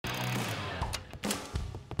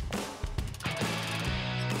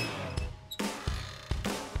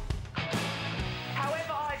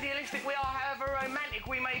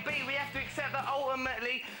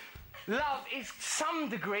rightly, love is to some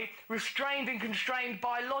degree restrained and constrained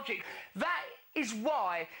by logic. That is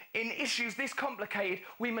why, in issues this complicated,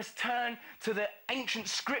 we must turn to the ancient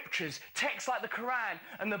scriptures, texts like the Quran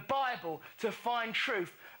and the Bible, to find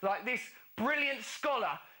truth, like this brilliant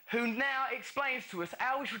scholar who now explains to us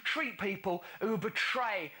how we should treat people who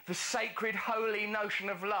betray the sacred, holy notion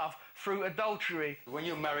of love through adultery. When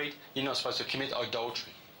you're married, you're not supposed to commit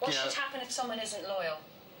adultery. What should happen if someone isn't loyal?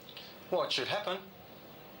 What should happen?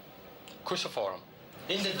 Crucify them.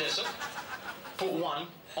 In the desert, put one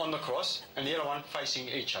on the cross and the other one facing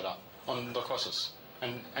each other on the crosses.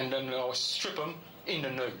 And then I'll strip them in the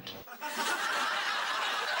nude.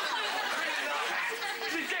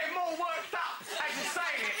 She's getting more worked up as you're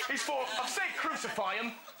saying it. It's for, I've said crucify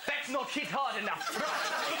them, that's not hit hard enough.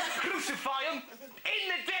 Crucify them in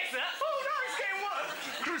the desert. Oh no, it's getting worse.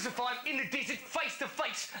 Crucify them in the desert, face to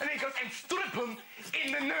face, and then he goes and strip them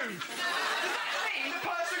in the nude. Does that mean the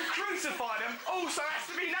person crucified them also has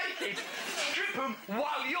to be naked? Strip them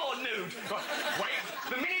while you're nude. Wait,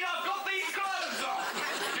 the minute I've got these clothes off,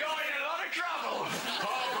 you're in a lot of trouble.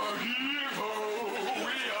 Our evil,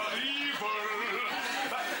 we are evil.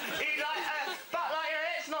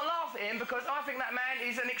 Let's not laugh at him, because I think that man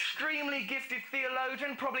is an extremely gifted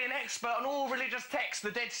theologian, probably an expert on all religious texts,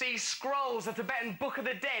 the Dead Sea Scrolls, the Tibetan Book of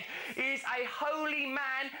the Dead. He is a holy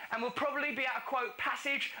man and will probably be able to quote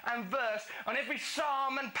passage and verse on every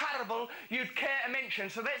psalm and parable you'd care to mention.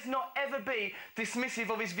 So let's not ever be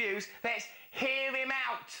dismissive of his views. Let's hear him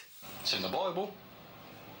out. It's in the Bible.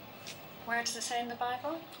 Where does it say in the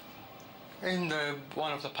Bible? In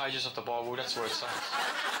one of the pages of the Bible, that's where it says.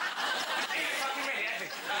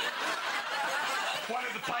 One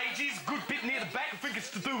of the pages, good bit near the back, I think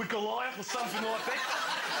it's to do with Goliath or something like that.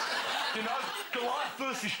 You know, Goliath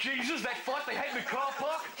versus Jesus, that fight they had in the car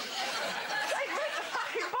park. Hey, read the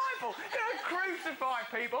fucking Bible. You don't crucify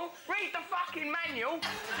people. Read the fucking manual.